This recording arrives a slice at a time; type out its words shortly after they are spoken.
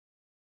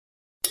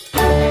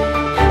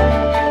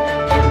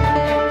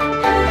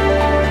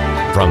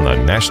From the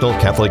National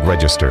Catholic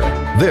Register,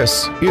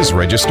 this is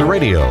Register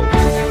Radio,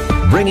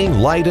 bringing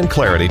light and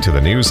clarity to the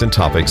news and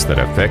topics that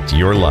affect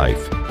your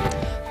life.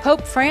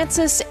 Pope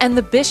Francis and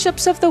the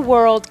bishops of the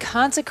world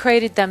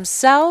consecrated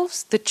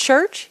themselves, the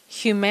Church,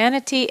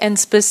 humanity, and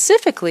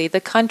specifically the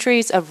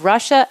countries of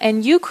Russia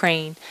and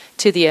Ukraine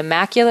to the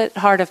Immaculate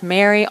Heart of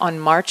Mary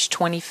on March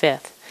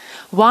 25th.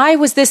 Why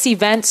was this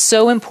event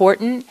so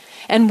important,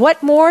 and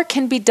what more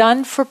can be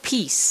done for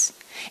peace?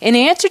 In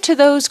answer to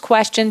those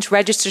questions,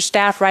 Register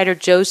staff writer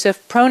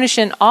Joseph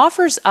Pronechen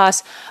offers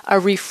us a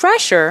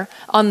refresher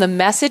on the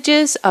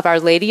messages of Our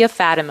Lady of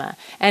Fatima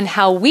and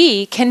how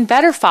we can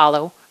better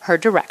follow her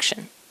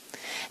direction.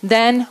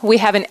 Then we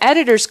have an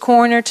editor's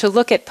corner to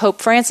look at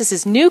Pope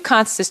Francis's new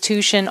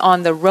constitution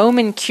on the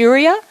Roman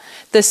curia,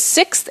 the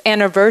 6th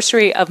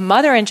anniversary of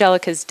Mother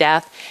Angelica's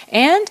death,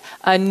 and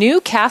a new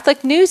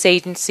Catholic news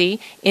agency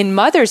in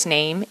Mother's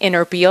name in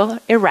Erbil,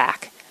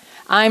 Iraq.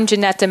 I'm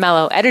Jeanette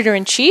DeMello,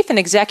 Editor-in-Chief and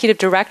Executive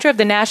Director of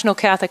the National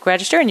Catholic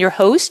Register and your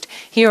host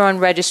here on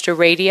Register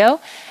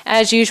Radio.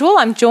 As usual,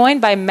 I'm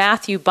joined by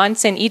Matthew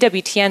Bunson,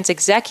 EWTN's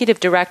Executive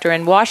Director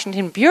and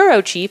Washington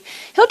Bureau Chief.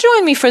 He'll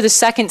join me for the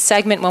second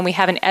segment when we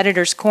have an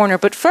Editor's Corner.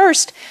 But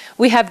first,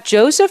 we have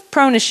Joseph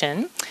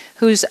Pronechen,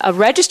 who's a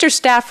Register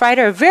staff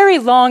writer, a very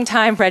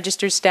long-time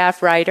Register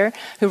staff writer,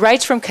 who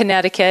writes from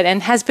Connecticut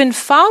and has been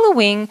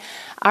following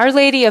Our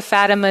Lady of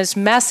Fatima's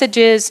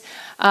messages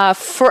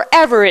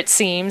forever, it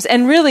seems,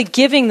 and really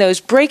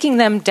breaking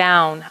them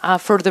down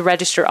for the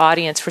Register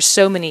audience for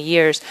so many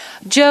years.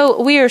 Joe,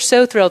 we are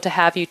so thrilled to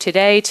have you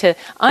today to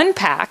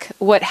unpack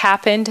what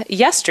happened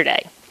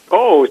yesterday.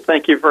 Oh,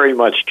 thank you very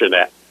much,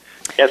 Jeanette.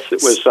 Yes,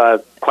 it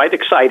was quite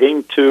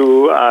exciting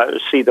to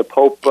see the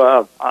Pope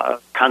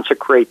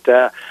consecrate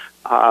the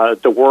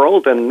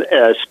world, and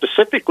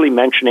specifically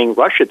mentioning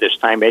Russia this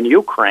time and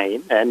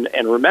Ukraine. And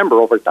remember,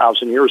 over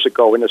 1,000 years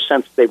ago, in a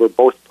sense, they were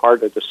both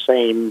part of the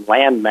same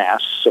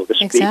landmass, so to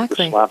speak,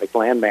 exactly. the Slavic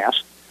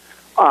landmass.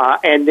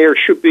 And there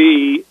should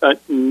be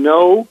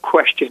no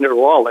question at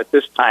all at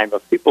this time.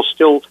 If people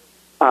still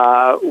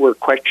were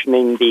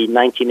questioning the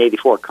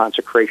 1984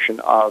 consecration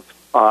of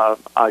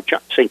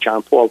St.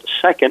 John Paul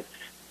II,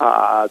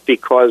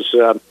 because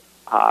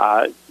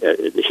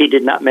he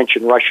did not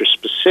mention Russia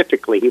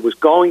specifically. He was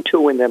going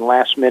to, and then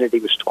last minute he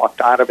was talked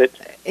out of it.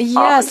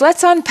 Yes,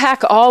 let's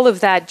unpack all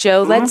of that,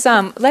 Joe. Let's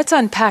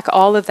unpack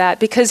all of that,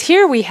 because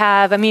here we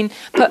have,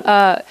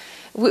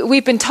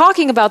 we've been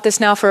talking about this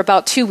now for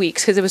about 2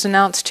 weeks, because it was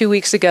announced 2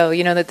 weeks ago,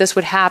 that this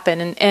would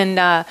happen, and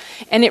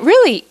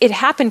it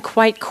happened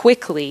quite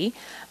quickly.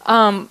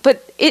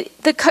 But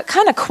the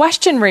kind of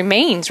question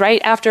remains,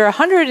 right? After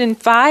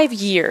 105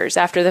 years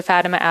after the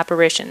Fatima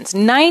apparitions,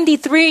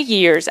 93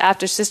 years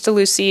after Sister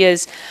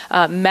Lucia's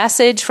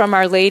message from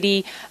Our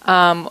Lady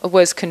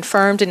was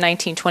confirmed in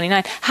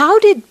 1929, how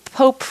did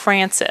Pope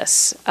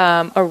Francis,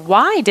 or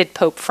why did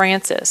Pope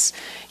Francis,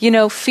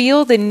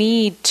 feel the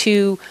need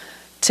to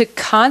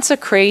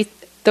consecrate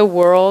the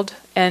world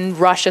and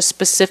Russia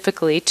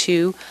specifically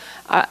to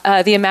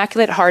the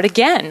Immaculate Heart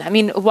again? I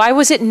mean, why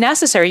was it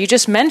necessary? You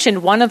just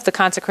mentioned one of the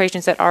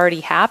consecrations that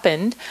already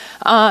happened.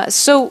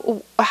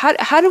 So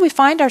how do we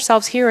find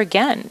ourselves here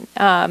again,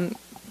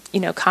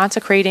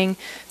 consecrating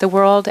the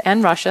world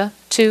and Russia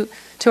to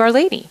Our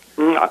Lady?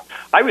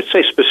 I would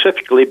say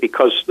specifically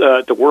because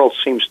the world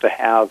seems to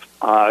have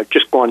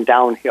just gone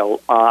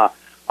downhill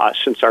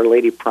since Our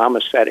Lady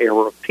promised that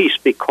era of peace,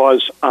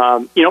 because,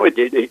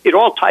 it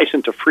all ties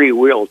into free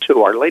will,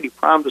 too. Our Lady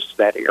promised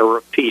that era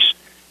of peace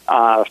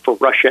for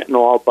Russia and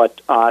all,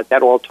 but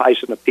that all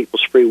ties into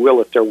people's free will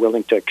if they're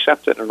willing to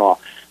accept it and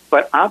all.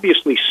 But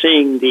obviously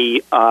seeing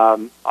the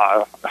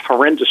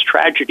horrendous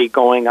tragedy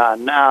going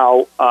on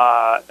now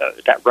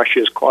that Russia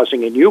is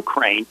causing in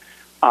Ukraine,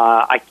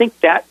 I think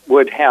that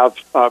would have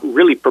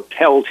really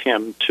propelled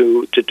him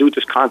to do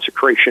this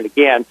consecration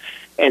again.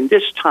 And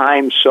this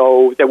time,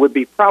 so there would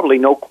be probably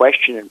no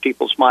question in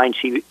people's minds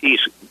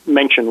he's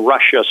mentioned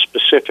Russia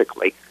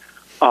specifically.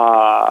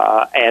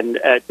 And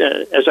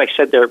as I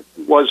said, there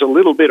was a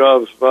little bit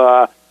of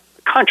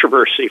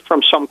controversy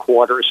from some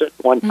quarters at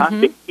one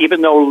time,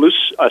 even though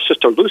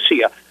Sister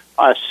Lucia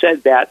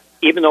said that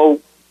even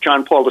though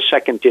John Paul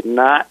II did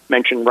not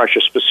mention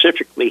Russia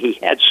specifically, he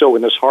had so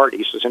in his heart.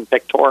 He says in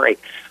Pectore,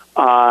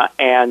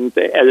 and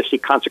as he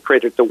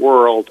consecrated the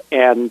world,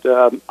 and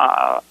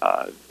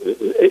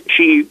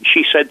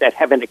she said that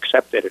heaven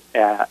accepted it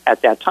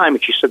at that time,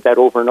 and she said that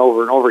over and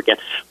over and over again.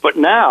 But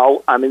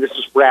now, this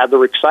is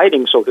rather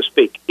exciting, so to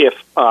speak. If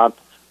once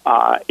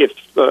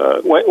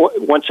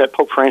that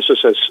Pope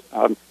Francis has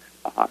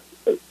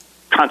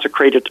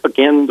consecrated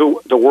again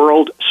the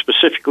world,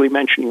 specifically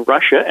mentioning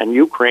Russia and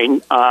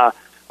Ukraine,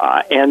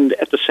 and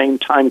at the same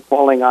time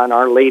calling on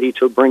Our Lady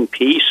to bring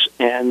peace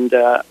and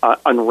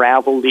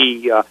unravel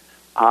the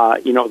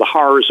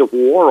horrors of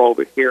war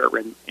over here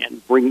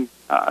and bring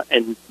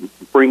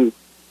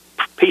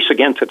peace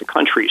again to the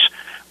countries.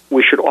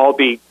 We should all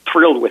be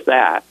thrilled with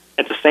that.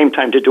 At the same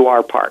time, to do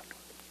our part.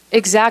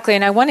 Exactly,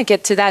 and I want to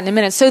get to that in a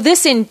minute. So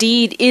this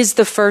indeed is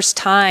the first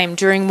time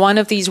during one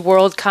of these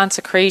world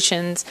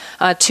consecrations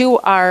to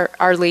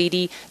Our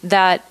Lady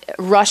that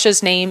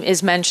Russia's name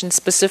is mentioned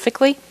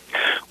specifically?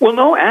 Well,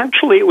 no,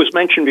 actually it was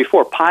mentioned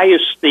before.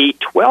 Pius the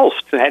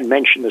XII had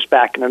mentioned this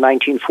back in the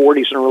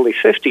 1940s and early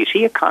 50s.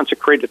 He had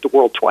consecrated the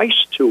world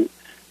twice to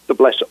the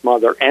Blessed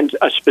Mother, and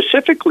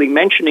specifically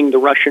mentioning the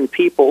Russian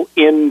people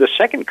in the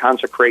second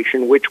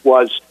consecration, which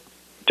was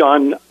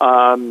done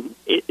via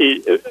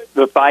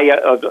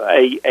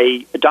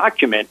a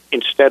document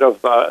instead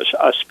of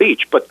a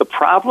speech. But the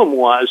problem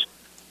was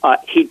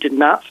he did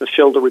not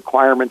fulfill the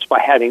requirements by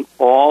having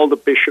all the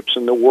bishops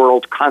in the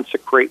world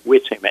consecrate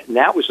with him. And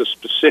that was a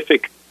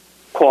specific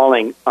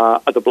calling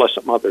of the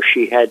Blessed Mother.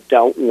 She had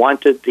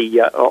wanted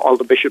all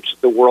the bishops of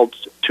the world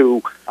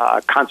to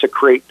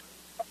consecrate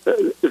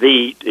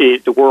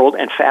the world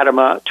and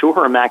Fatima to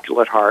her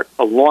Immaculate Heart,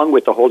 along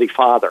with the Holy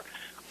Father.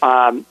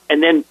 And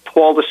then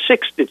Paul VI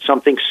did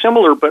something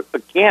similar, but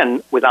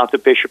again, without the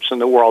bishops in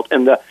the world.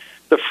 And the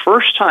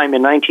first time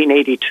in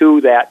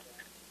 1982 that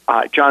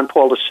John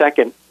Paul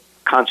II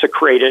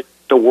consecrated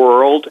the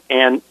world,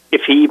 and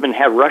if he even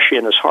had Russia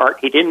in his heart,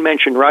 he didn't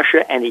mention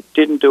Russia, and he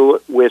didn't do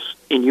it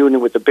in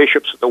union with the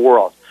bishops of the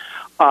world.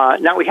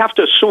 Now, we have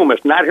to assume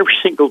if not every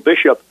single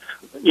bishop,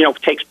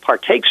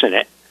 partakes in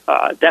it,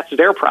 that's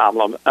their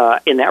problem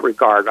in that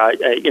regard.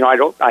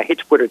 I hate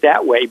to put it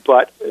that way,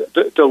 but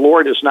the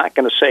Lord is not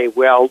going to say,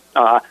 well,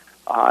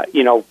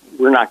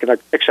 we're not going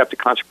to accept the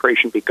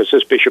consecration because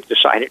this bishop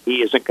decided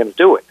he isn't going to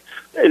do it.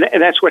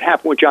 And that's what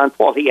happened with John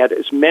Paul. He had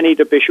as many of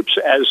the bishops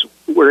as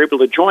were able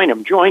to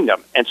join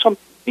them. And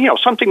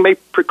something may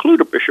preclude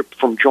a bishop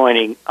from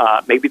joining.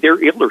 Maybe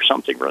they're ill or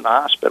something, or in the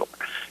hospital.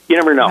 You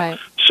never know. Right.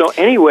 So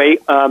anyway,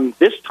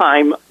 this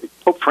time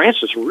Pope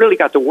Francis really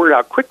got the word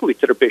out quickly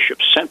to the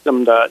bishops. Sent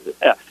them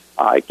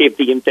gave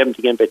them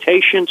the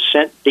invitation,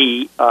 sent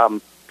the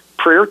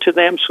prayer to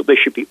them, so they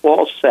should be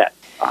all set.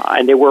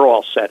 And they were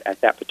all set at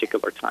that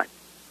particular time.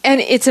 And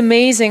it's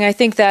amazing, I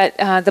think, that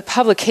the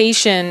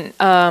publication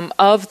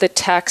of the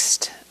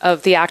text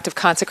of the act of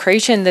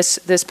consecration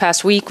this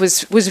past week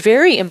was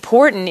very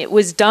important. It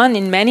was done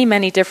in many,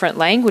 many different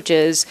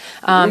languages.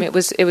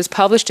 It was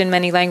published in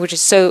many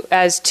languages so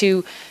as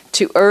to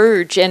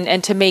urge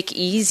and to make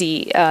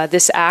easy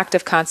this act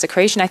of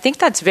consecration. I think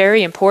that's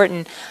very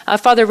important.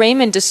 Father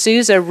Raymond de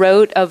Souza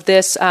wrote of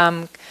this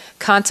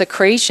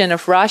consecration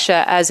of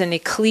Russia as an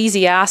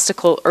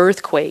ecclesiastical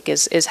earthquake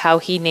is how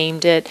he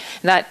named it.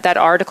 And that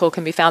article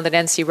can be found at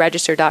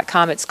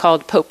ncregister.com. It's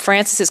called Pope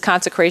Francis's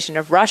Consecration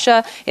of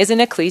Russia is an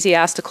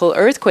Ecclesiastical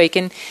Earthquake.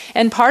 And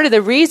part of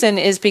the reason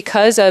is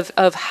because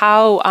of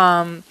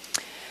how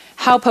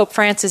Pope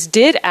Francis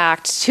did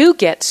act to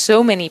get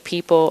so many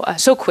people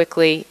so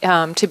quickly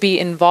to be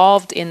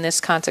involved in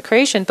this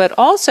consecration. But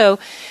also,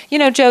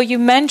 Joe, you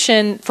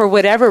mentioned for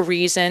whatever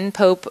reason,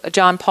 Pope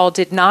John Paul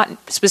did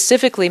not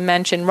specifically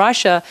mention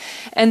Russia.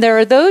 And there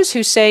are those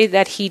who say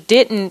that he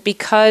didn't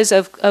because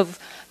of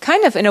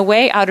kind of in a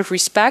way out of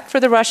respect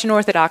for the Russian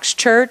Orthodox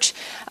Church,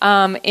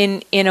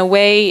 in a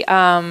way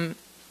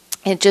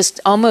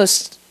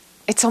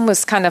it's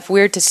almost kind of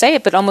weird to say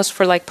it, but almost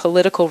for like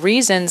political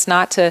reasons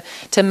not to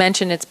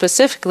mention it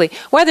specifically.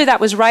 Whether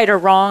that was right or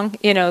wrong,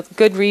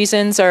 good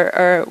reasons,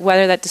 or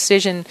whether that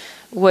decision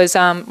was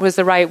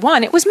the right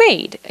one, it was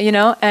made,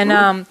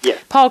 And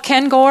Paul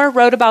Kengor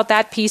wrote about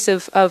that piece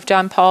of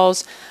John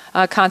Paul's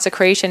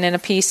consecration in a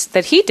piece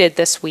that he did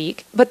this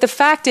week. But the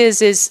fact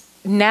is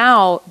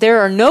now there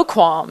are no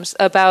qualms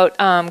about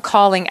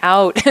calling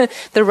out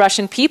the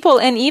Russian people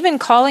and even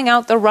calling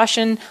out the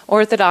Russian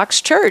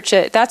Orthodox Church.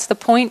 That's the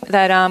point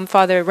that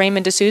Father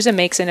Raymond de Souza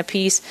makes in a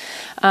piece,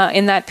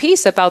 in that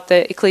piece about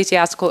the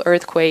ecclesiastical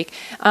earthquake.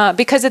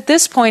 Because at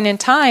this point in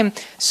time,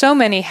 so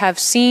many have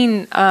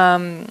seen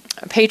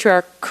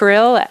Patriarch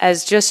Kirill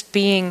as just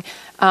being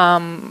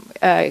doing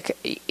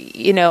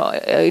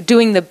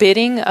the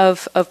bidding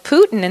of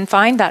Putin and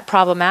find that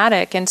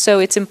problematic. And so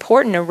it's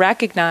important to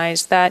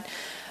recognize that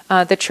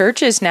the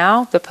Church is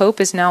now, the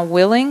Pope is now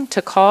willing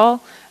to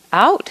call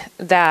out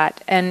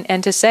that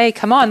and to say,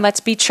 come on, let's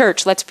be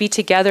church, let's be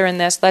together in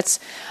this, let's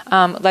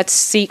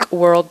seek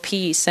world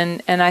peace.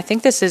 And I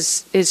think this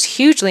is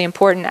hugely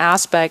important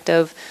aspect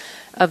of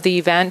the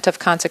event of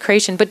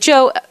consecration. But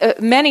Joe,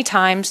 many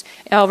times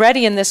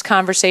already in this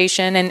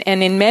conversation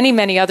and in many,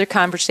 many other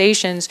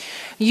conversations,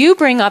 you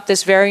bring up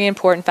this very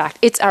important fact.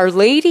 It's Our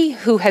Lady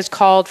who has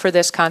called for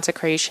this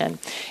consecration.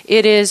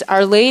 It is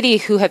Our Lady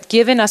who have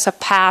given us a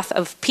path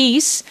of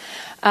peace,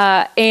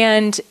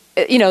 and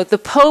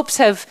the popes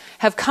have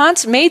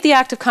made the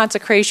act of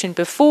consecration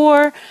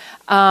before,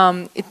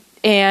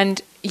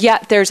 and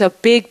yet there's a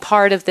big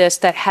part of this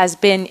that has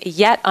been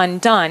yet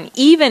undone,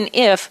 even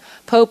if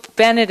Pope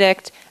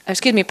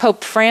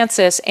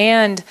Francis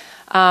and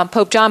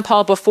Pope John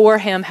Paul before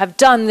him have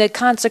done the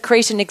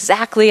consecration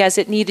exactly as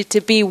it needed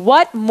to be.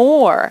 What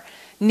more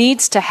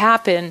needs to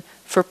happen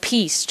for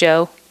peace,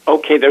 Joe?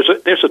 Okay, there's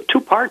a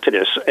two-part to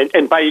this,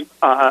 and by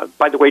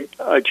the way,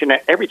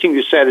 Jeanette, everything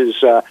you said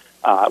is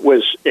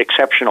was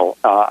exceptional.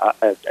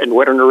 And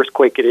what an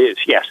earthquake it is,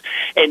 yes.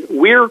 And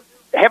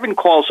heaven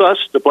calls us,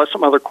 the Blessed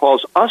Mother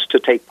calls us to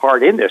take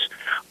part in this.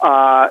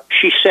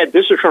 She said,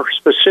 this is her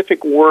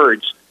specific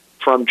words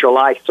from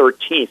July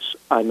 13th,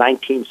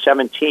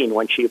 1917,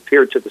 when she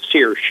appeared to the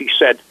seers. She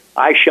said,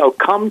 I shall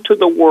come to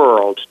the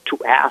world to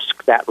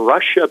ask that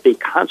Russia be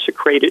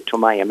consecrated to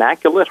my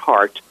Immaculate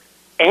Heart,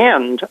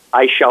 and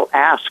I shall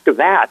ask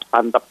that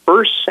on the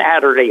first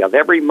Saturday of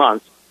every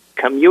month,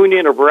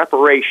 communion of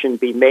reparation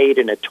be made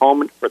in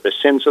atonement for the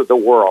sins of the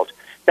world.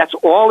 That's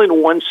all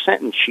in one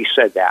sentence, she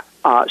said that.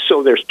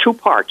 So there's two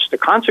parts, the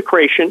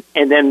consecration,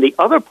 and then the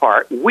other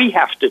part we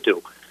have to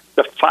do,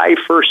 the 5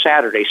 first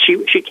Saturdays.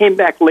 She came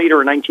back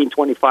later in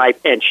 1925,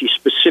 and she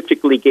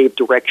specifically gave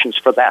directions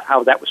for that,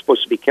 how that was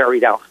supposed to be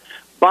carried out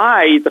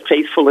by the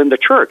faithful in the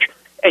church.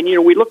 And,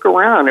 we look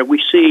around and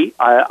we see,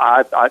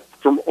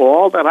 from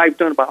all that I've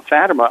done about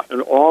Fatima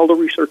and all the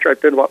research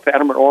I've done about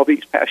Fatima in all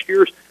these past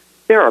years,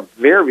 there are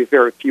very,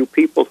 very few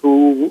people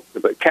who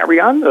carry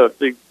on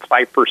the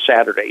 5 first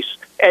Saturdays.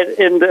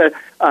 And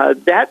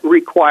that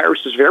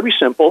requires, is very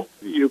simple.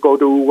 You go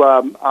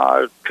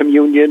to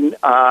communion,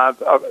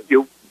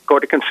 you go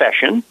to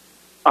confession,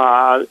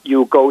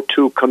 you go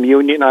to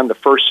communion on the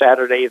first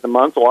Saturday of the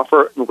month,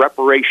 offer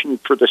reparation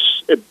for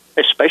this,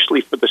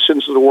 especially for the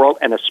sins of the world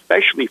and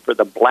especially for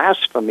the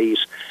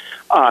blasphemies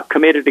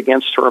committed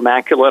against her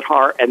Immaculate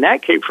Heart. And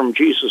that came from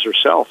Jesus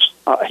himself,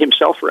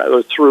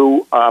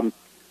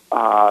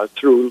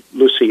 through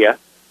Lucia.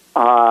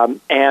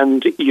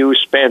 And you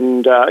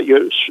spend,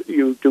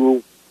 you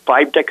do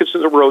 5 decades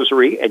of the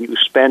Rosary, and you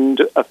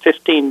spend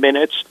 15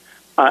 minutes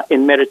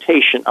in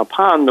meditation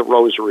upon the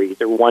Rosary,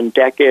 the 1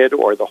 decade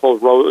or the whole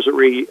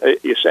Rosary,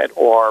 you said,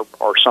 or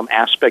some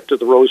aspect of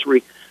the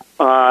Rosary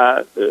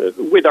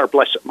with our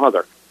Blessed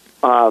Mother.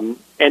 And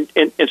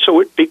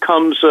so it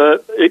becomes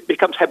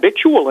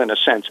habitual in a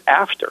sense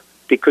after,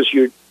 because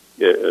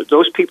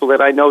those people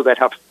that I know that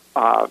have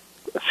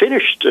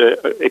finished,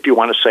 if you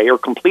want to say, or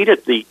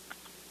completed the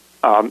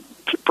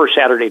first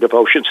Saturday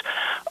devotions,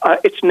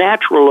 it's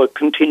natural to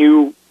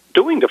continue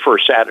doing the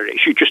first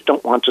Saturdays. You just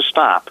don't want to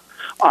stop.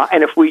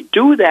 And if we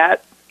do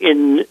that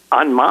en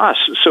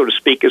masse, so to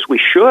speak, as we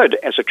should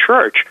as a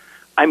church,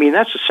 I mean,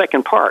 that's the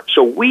second part.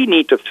 So we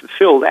need to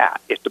fulfill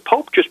that. If the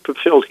Pope just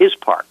fulfilled his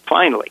part,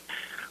 finally,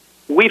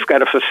 we've got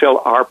to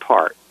fulfill our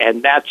part.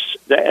 And that's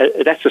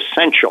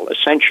essential.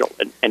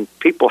 And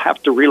people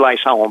have to realize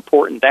how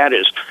important that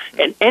is.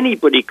 And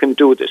anybody can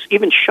do this.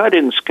 Even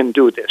shut-ins can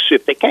do this.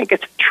 If they can't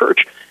get to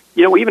church,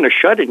 even a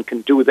shut-in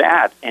can do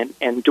that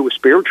and do a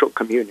spiritual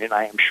communion,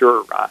 I am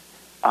sure.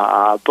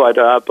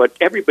 But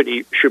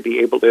everybody should be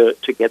able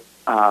to get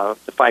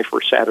the 5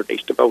 first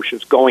Saturdays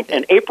devotions going.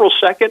 And April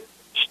 2nd,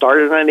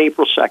 started on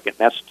April 2nd.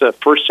 That's the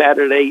first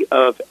Saturday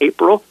of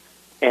April.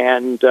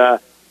 And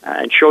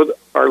show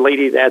Our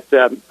Lady that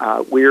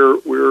we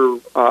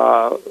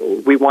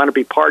want to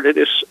be part of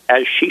this,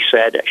 as she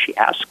said, as she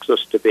asks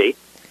us to be.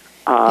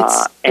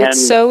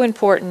 It's so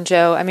important,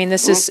 Joe. I mean,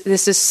 this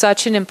is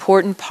such an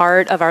important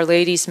part of Our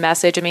Lady's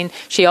message. I mean,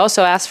 she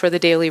also asked for the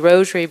daily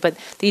rosary, but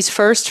these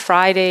first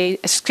Saturdays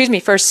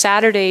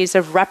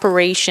of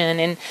reparation,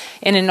 and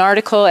in an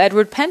article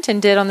Edward Penton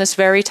did on this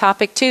very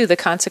topic too, the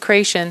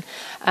consecration,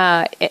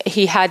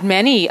 he had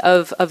many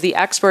of the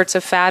experts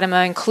of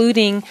Fatima,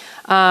 including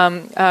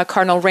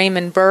Cardinal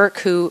Raymond Burke,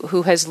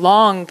 who has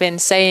long been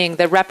saying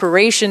the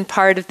reparation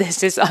part of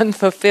this is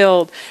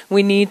unfulfilled.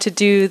 We need to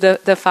do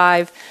the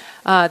 5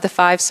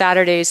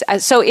 Saturdays.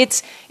 So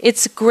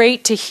it's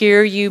great to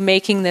hear you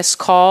making this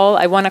call.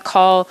 I want to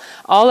call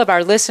all of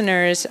our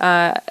listeners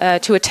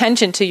to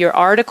attention to your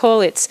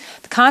article. It's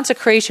the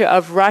Consecration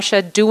of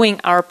Russia, Doing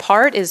Our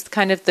Part is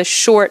kind of the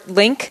short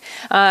link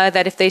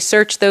that if they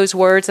search those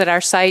words at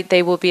our site,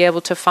 they will be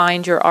able to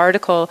find your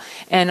article.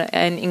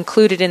 And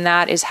included in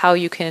that is how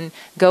you can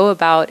go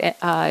about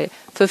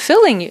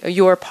fulfilling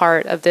your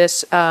part of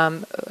this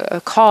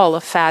call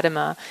of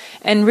Fatima.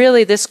 And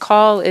really, this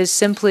call is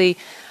simply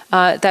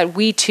that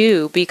we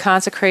too be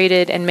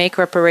consecrated and make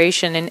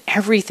reparation in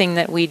everything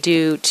that we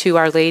do to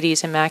Our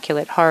Lady's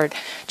Immaculate Heart.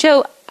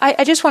 Joe,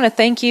 I just want to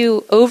thank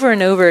you over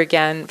and over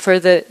again for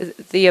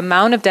the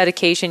amount of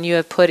dedication you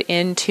have put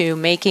into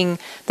making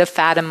the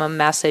Fatima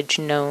message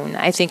known.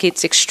 I think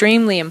it's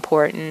extremely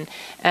important.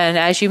 And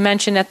as you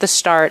mentioned at the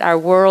start, our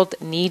world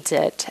needs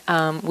it.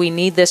 We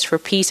need this for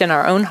peace in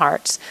our own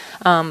hearts,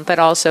 but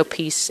also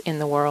peace in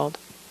the world.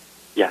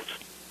 Yes.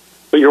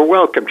 Well, you're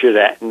welcome to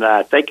that,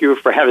 and thank you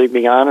for having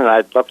me on, and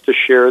I'd love to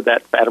share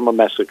that Fatima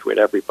message with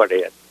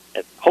everybody,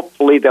 and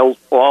hopefully they'll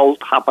all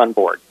hop on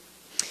board.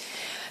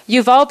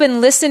 You've all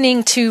been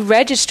listening to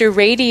Register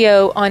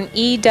Radio on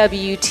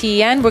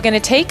EWTN. We're going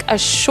to take a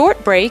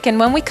short break, and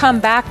when we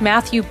come back,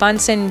 Matthew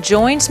Bunson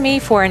joins me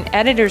for an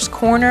Editor's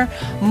Corner,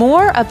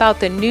 more about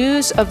the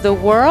news of the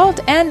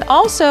world and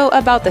also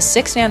about the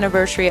 6th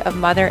anniversary of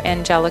Mother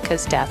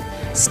Angelica's death.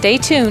 Stay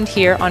tuned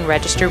here on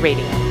Register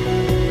Radio.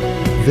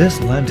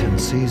 This Lenten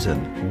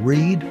season,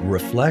 read,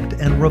 reflect,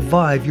 and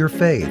revive your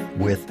faith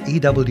with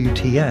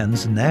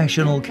EWTN's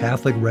National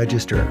Catholic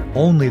Register.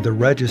 Only the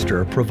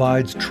Register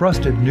provides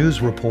trusted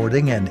news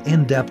reporting and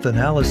in-depth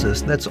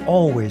analysis that's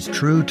always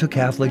true to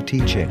Catholic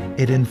teaching.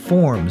 It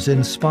informs,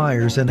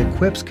 inspires, and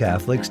equips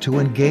Catholics to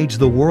engage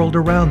the world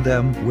around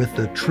them with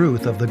the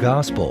truth of the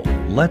gospel.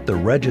 Let the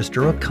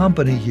Register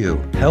accompany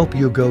you, help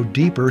you go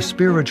deeper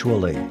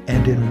spiritually,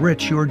 and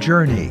enrich your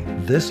journey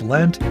this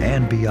Lent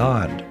and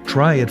beyond.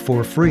 Try it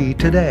for free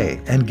today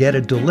and get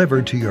it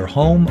delivered to your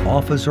home,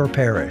 office, or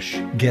parish.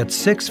 Get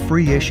 6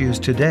 free issues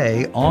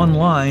today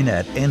online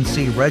at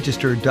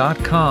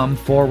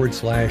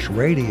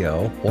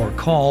ncregister.com/radio or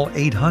call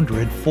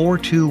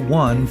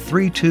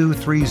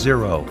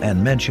 800-421-3230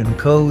 and mention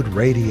code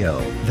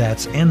RADIO.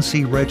 That's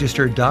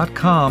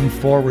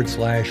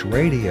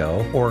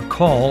ncregister.com/radio or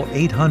call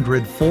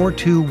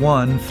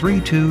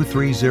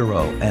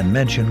 800-421-3230 and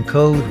mention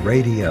code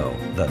RADIO.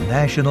 The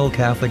National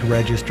Catholic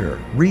Register.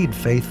 Read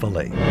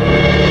faithfully.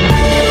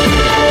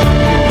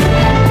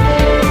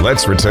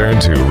 Let's return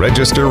to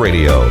Register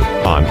Radio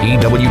on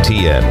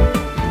EWTN.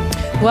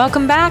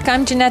 Welcome back.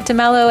 I'm Jeanette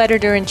DeMello,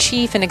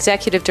 Editor-in-Chief and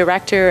Executive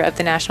Director of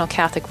the National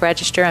Catholic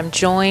Register. I'm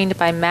joined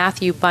by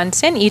Matthew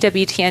Bunson,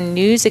 EWTN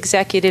News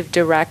Executive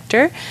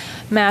Director.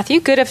 Matthew,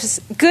 good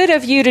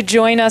of you to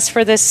join us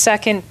for this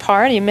second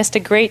part. You missed a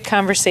great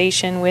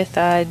conversation with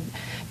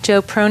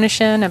Joe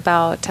Pronechen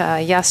about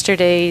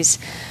yesterday's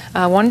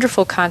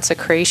wonderful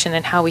consecration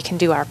and how we can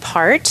do our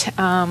part.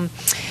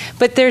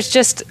 But there's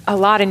just a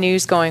lot of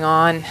news going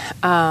on.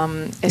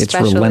 It's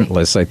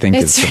relentless, I think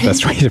is the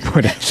best way to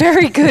put it.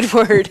 Very good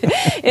word.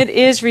 It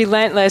is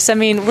relentless. I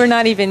mean, we're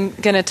not even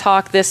going to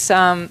talk this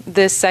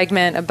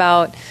segment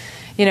about,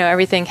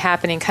 everything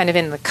happening kind of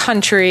in the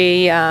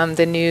country,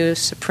 the new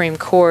Supreme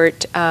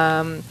Court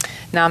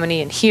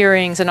nominee and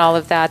hearings and all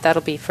of that.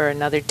 That'll be for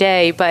another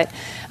day. But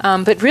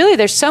really,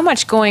 there's so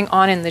much going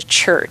on in the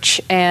church.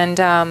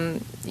 And,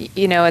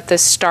 at the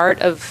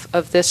start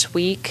of this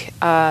week,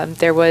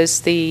 there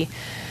was the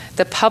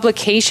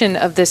publication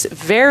of this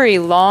very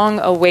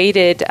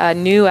long-awaited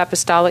new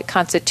apostolic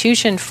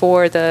constitution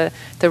for the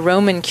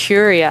Roman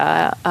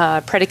curia,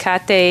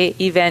 Predicate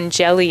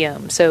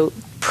Evangelium, so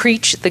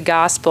preach the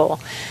gospel.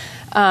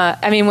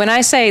 When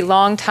I say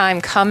long time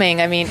coming,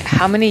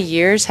 how many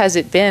years has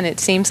it been? It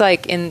seems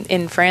like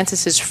in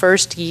Francis's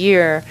first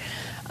year,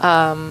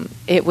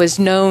 it was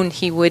known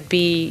he would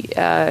be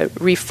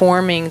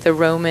reforming the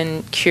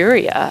Roman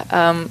curia.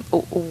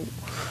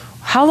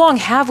 How long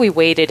have we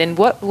waited, and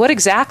what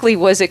exactly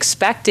was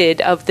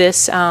expected of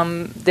this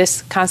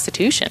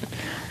constitution?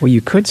 Well, you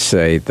could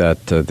say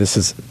that this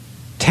is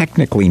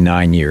technically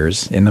 9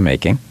 years in the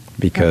making,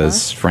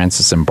 because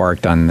Francis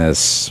embarked on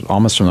this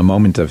almost from the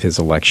moment of his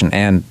election,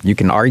 and you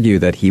can argue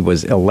that he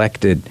was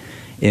elected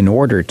in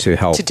order to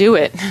help to do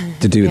it,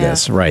 to do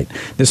this, right?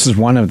 This is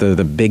one of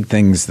the big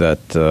things that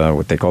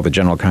what they call the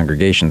general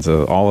congregations,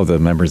 all of the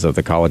members of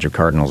the College of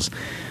Cardinals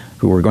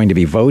who were going to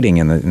be voting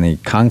in the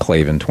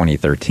conclave in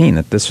 2013,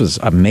 that this was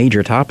a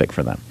major topic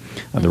for them.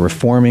 The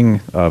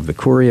reforming of the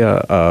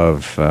curia,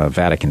 of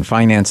Vatican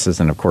finances,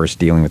 and of course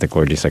dealing with the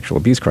clergy sexual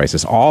abuse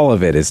crisis. All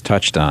of it is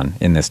touched on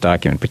in this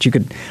document. But you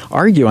could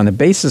argue on the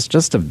basis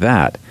just of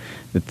that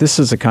this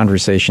is a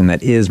conversation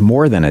that is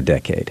more than a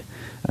decade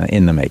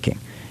in the making,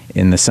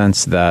 in the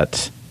sense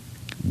that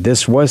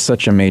this was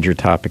such a major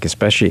topic,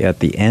 especially at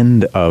the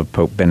end of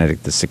Pope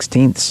Benedict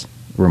XVI's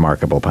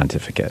remarkable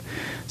pontificate.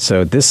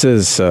 So this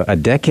is a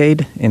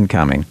decade in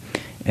coming.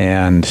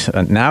 And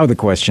now the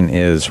question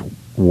is,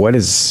 what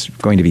is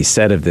going to be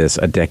said of this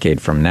a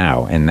decade from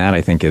now? And that,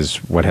 I think, is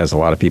what has a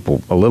lot of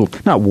people a little,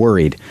 not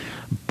worried,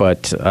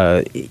 but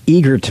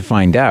eager to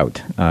find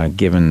out,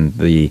 given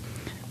the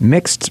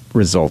mixed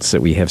results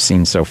that we have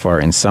seen so far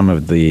in some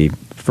of the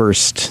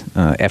first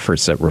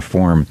efforts at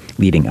reform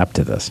leading up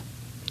to this.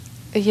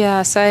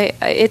 Yes,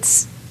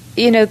 it's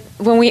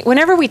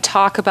whenever we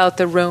talk about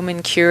the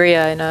Roman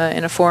curia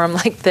in a forum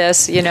like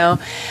this, you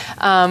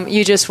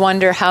just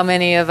wonder how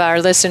many of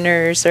our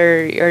listeners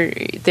are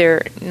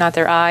their not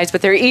their eyes,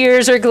 but their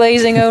ears are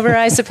glazing over,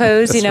 I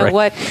suppose.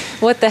 Right.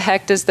 What the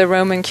heck does the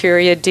Roman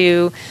curia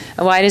do?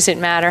 Why does it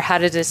matter? How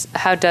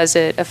does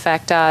it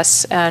affect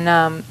us? And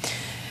on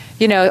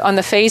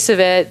the face of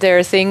it, there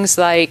are things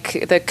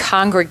like the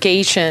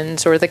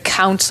congregations or the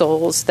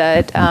councils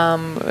that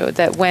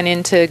went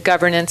into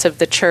governance of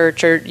the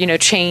church, or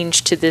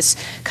changed to this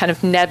kind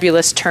of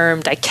nebulous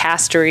term,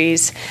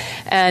 dicasteries,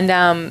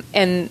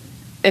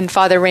 and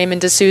Father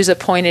Raymond D'Souza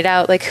pointed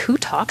out, who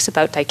talks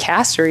about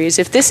dicasteries?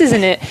 If this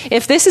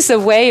is a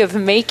way of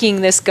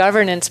making this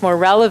governance more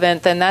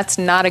relevant, then that's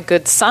not a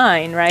good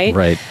sign, right?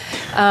 Right.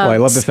 Well, I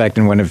love the fact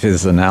in one of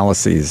his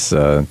analyses,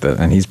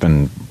 and he's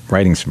been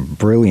writing some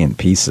brilliant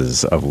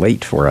pieces of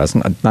late for us.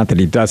 Not that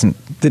he doesn't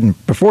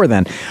didn't before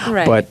then.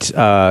 Right. But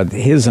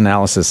his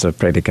analysis of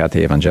Predicate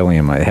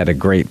Evangelium had a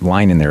great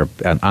line in there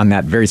on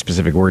that very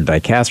specific word,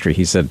 dicastery.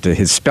 He said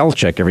his spell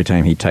check every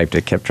time he typed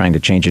it kept trying to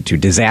change it to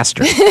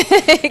disaster.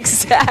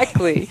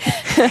 Exactly.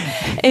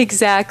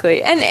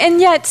 Exactly.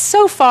 And yet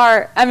so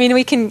far, I mean,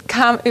 we can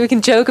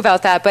joke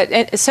about that,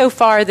 but so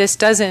far this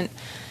doesn't.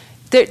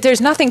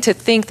 There's nothing to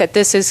think that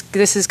this is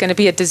going to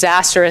be a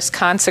disastrous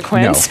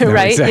consequence, no,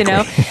 right? Exactly. You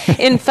know,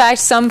 in fact,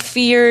 some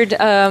feared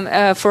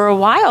for a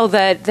while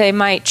that they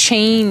might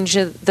change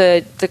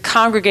the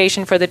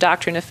Congregation for the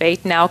Doctrine of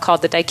Faith, now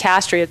called the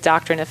Dicastery of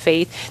Doctrine of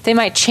Faith. They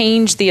might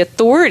change the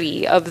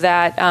authority of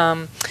that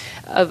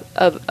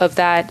of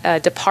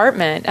that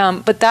department,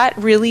 but that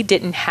really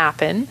didn't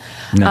happen.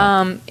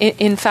 No.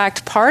 In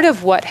fact, part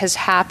of what has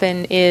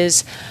happened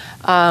is.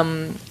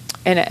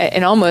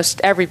 And almost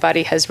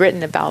everybody has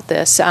written about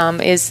this,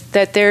 is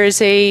that there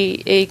is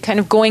a kind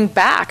of going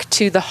back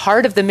to the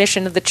heart of the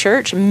mission of the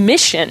church,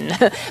 mission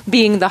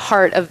being the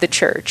heart of the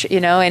church, you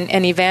know,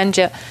 and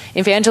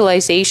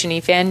evangelization,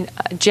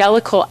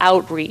 evangelical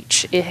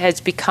outreach. It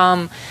has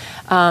become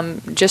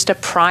just a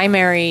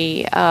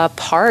primary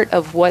part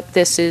of what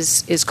this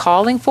is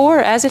calling for,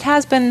 as it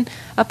has been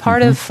a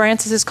part of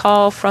Francis's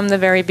call from the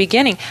very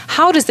beginning.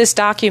 How does this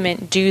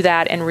document do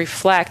that and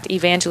reflect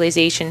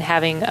evangelization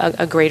having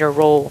a greater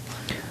role?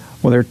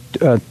 Well, there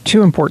are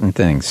two important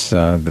things.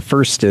 The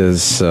first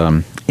is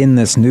in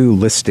this new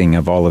listing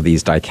of all of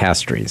these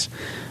dicasteries,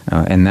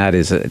 and that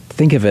is,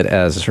 think of it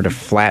as a sort of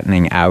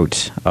flattening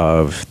out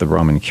of the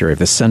Roman Curia,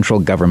 the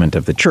central government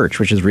of the Church,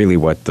 which is really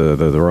what the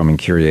Roman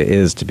Curia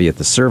is, to be at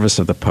the service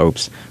of the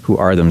popes, who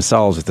are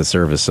themselves at the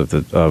service of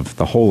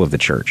the whole of the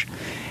Church.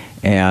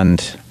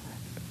 And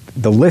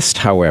the list,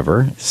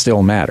 however,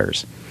 still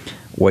matters.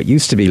 What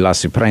used to be La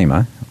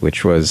Suprema,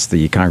 which was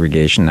the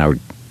congregation, now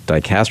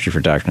Dicastery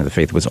for Doctrine of the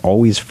Faith, was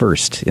always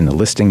first in the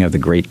listing of the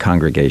great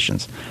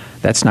congregations.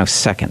 That's now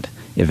second.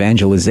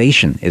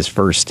 Evangelization is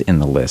first in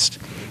the list.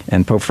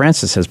 And Pope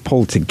Francis has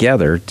pulled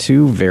together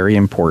two very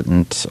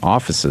important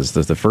offices.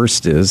 The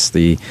first is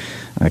the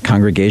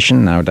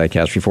Congregation, now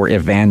Dicastery for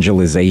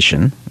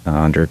Evangelization,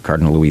 under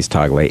Cardinal Luis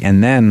Tagle,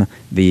 and then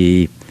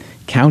the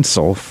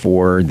Council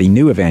for the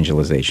New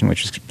Evangelization,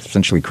 which was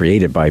essentially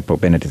created by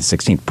Pope Benedict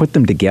XVI, put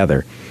them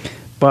together.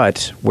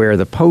 But where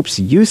the popes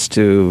used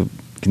to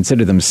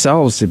consider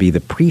themselves to be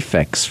the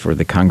prefects for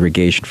the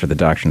Congregation for the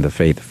Doctrine of the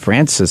Faith,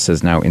 Francis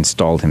has now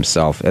installed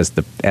himself as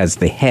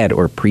the head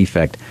or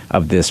prefect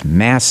of this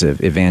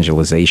massive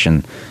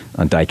evangelization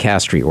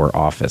dicastery or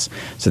office.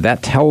 So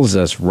that tells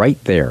us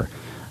right there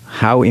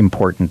how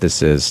important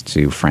this is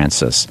to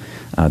Francis,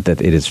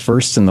 that it is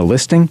first in the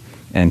listing,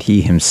 and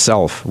he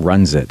himself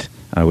runs it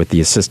with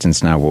the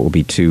assistance now what will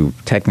be two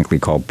technically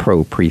called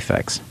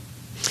pro-prefects.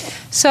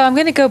 So I'm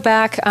going to go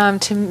back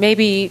to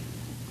maybe,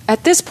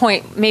 at this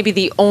point, maybe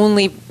the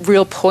only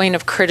real point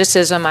of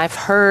criticism I've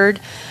heard.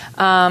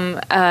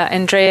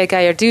 Andrea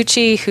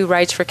Gallarducci, who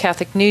writes for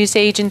Catholic News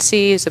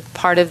Agency, is a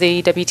part of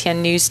the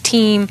WTN News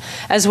team,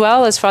 as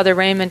well as Father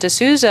Raymond de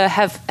Souza,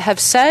 have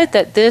said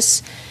that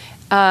this,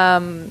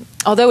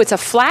 although it's a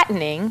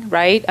flattening,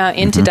 right,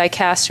 into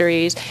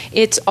dicasteries,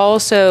 it's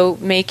also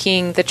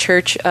making the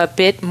church a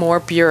bit more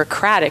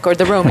bureaucratic, or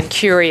the Roman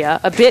Curia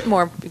a bit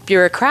more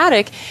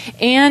bureaucratic,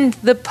 and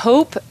the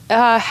Pope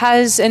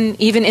has an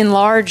even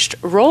enlarged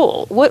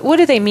role. What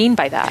do they mean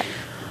by that?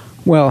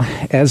 Well,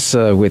 as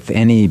with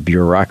any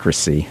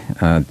bureaucracy,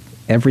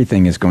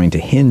 everything is going to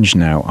hinge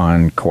now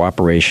on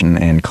cooperation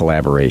and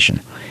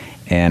collaboration.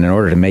 And in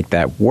order to make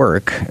that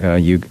work,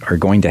 you are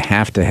going to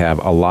have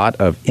a lot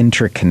of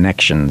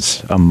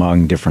interconnections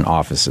among different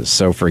offices.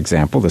 So, for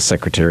example, the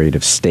Secretariat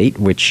of State,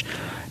 which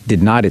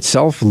did not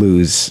itself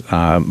lose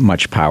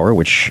much power,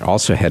 which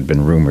also had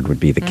been rumored would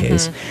be the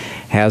case,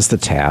 has the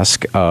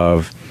task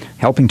of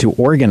helping to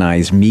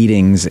organize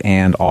meetings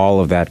and all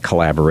of that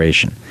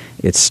collaboration.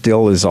 It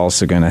still is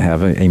also going to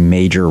have a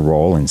major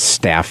role in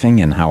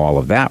staffing and how all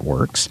of that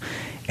works.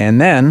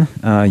 And then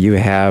you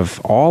have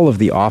all of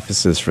the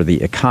offices for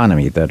the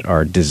economy that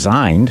are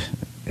designed,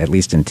 at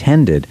least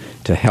intended,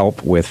 to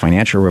help with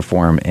financial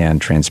reform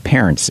and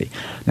transparency.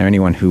 Now,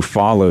 anyone who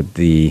followed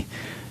the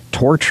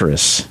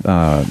torturous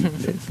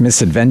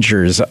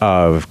misadventures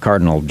of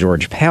Cardinal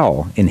George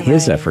Pell in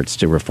his efforts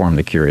to reform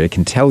the Curia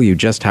can tell you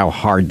just how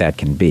hard that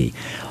can be.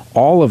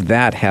 All of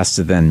that has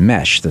to then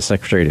mesh. The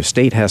Secretariat of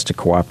State has to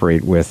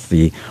cooperate with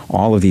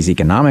all of these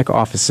economic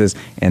offices,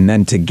 and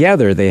then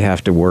together they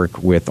have to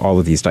work with all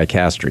of these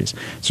dicasteries.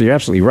 So you're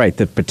absolutely right.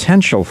 The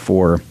potential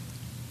for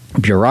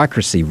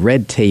bureaucracy,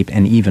 red tape,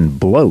 and even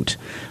bloat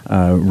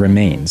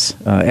remains.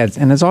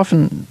 And as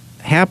often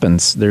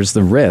happens, there's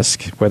the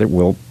risk, whether it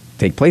will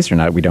take place or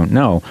not, we don't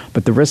know,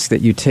 but the risk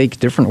that you take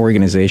different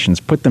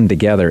organizations, put them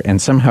together,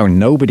 and somehow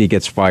nobody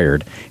gets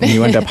fired, and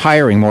you end up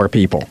hiring more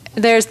people.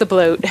 There's the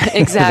bloat.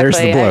 Exactly. There's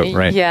the bloat,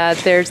 right. Yeah,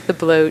 there's the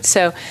bloat.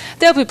 So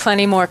there'll be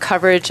plenty more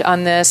coverage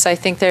on this. I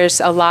think there's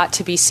a lot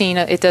to be seen.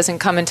 It doesn't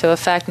come into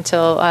effect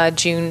until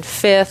June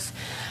 5th.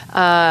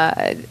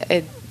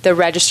 the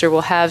Register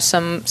will have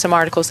some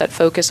articles that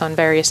focus on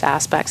various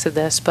aspects of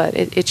this, but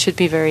it should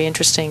be very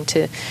interesting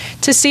to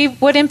see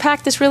what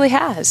impact this really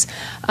has.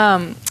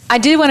 I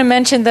did want to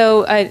mention,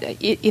 though,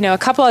 a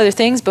couple other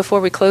things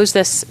before we close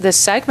this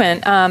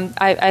segment.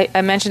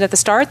 I mentioned at the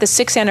start the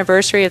 6th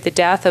anniversary of the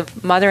death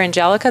of Mother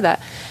Angelica.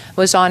 That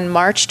was on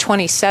March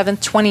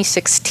 27th,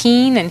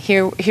 2016, and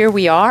here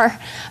we are,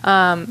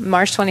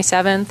 March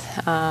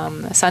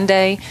 27th,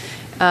 Sunday,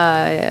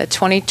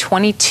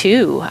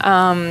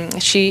 2022.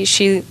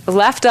 She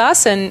left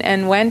us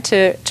and went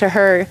to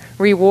her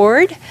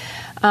reward.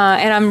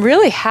 And I'm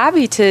really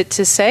happy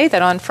to say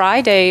that on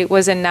Friday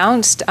was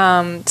announced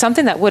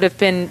something that would have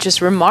been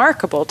just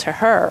remarkable to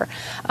her,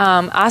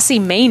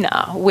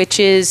 Asimena, which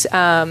is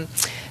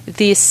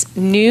this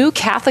new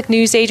Catholic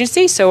news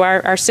agency. So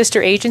our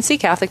sister agency,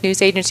 Catholic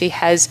News Agency,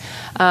 has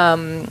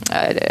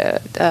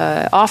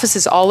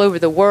offices all over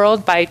the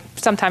world,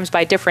 sometimes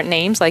by different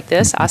names like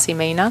this,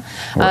 Asimena.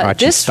 Or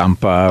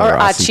Achistampa or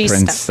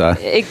Prince.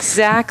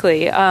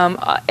 Exactly.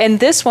 And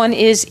this one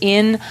is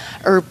in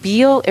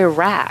Erbil,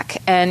 Iraq,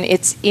 and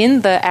it's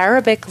in the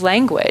Arabic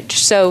language.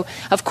 So,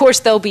 of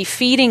course, they'll be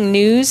feeding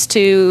news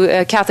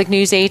to Catholic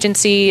News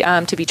Agency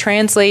to be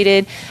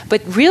translated,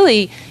 but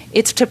really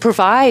it's to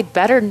provide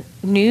better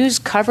news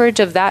coverage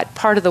of that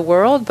part of the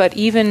world, but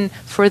even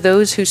for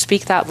those who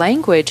speak that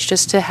language,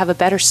 just to have a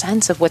better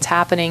sense of what's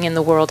happening in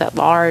the world at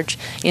large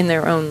in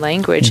their own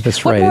language.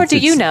 That's what right. more do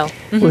you know?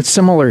 Well, it's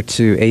similar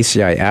to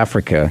ACI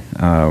Africa,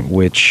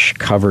 which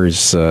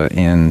covers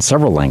in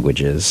several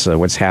languages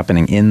what's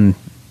happening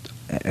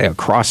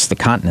across the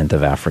continent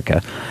of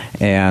Africa.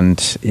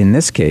 And in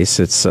this case,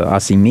 it's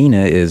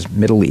Asimena is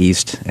Middle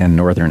East and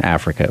Northern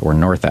Africa, or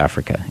North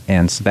Africa.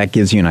 And so that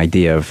gives you an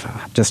idea of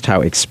just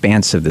how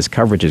expansive this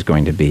coverage is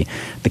going to be.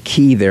 The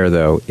key there,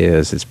 though,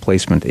 is its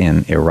placement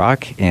in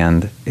Iraq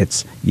and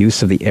its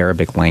use of the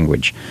Arabic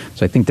language.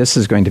 So I think this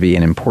is going to be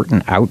an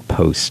important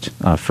outpost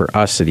for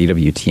us at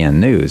EWTN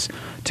News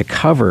to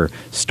cover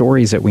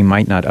stories that we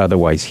might not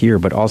otherwise hear,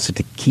 but also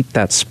to keep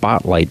that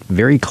spotlight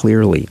very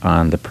clearly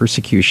on the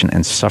persecution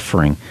and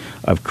suffering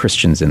of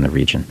Christians in the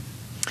region.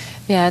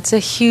 Yeah, it's a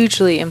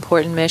hugely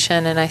important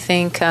mission, and I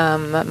think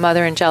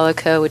Mother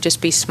Angelica would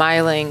just be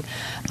smiling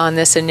on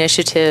this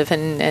initiative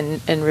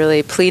and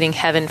really pleading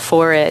heaven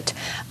for it.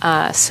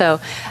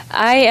 So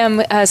I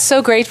am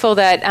so grateful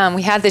that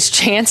we had this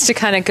chance to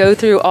kind of go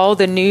through all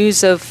the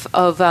news of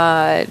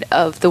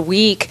the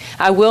week.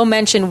 I will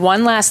mention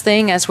one last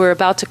thing as we're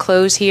about to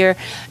close here.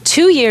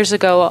 2 years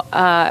ago,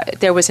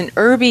 there was an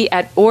Urbi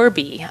at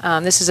Orbi.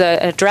 This is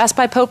an address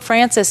by Pope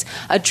Francis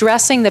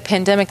addressing the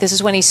pandemic. This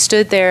is when he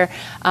stood there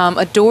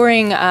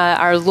adoring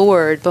our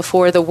Lord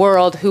before the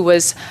world who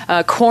was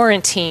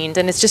quarantined.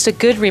 And it's just a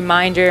good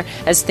reminder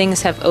as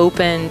things have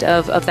opened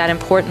of that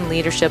important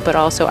leadership, but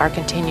also our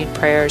continued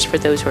prayers for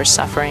those who are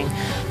suffering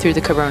through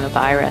the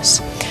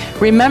coronavirus.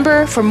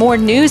 Remember, for more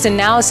news,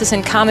 analysis,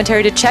 and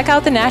commentary, to check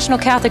out the National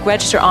Catholic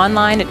Register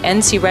online at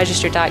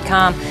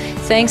ncregister.com.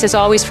 Thanks, as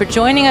always, for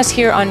joining us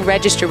here on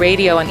Register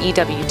Radio on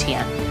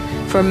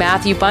EWTN. For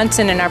Matthew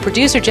Bunson and our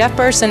producer, Jeff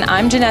Burson,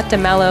 I'm Jeanette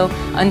DeMello.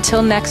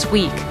 Until next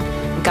week,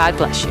 God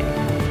bless you.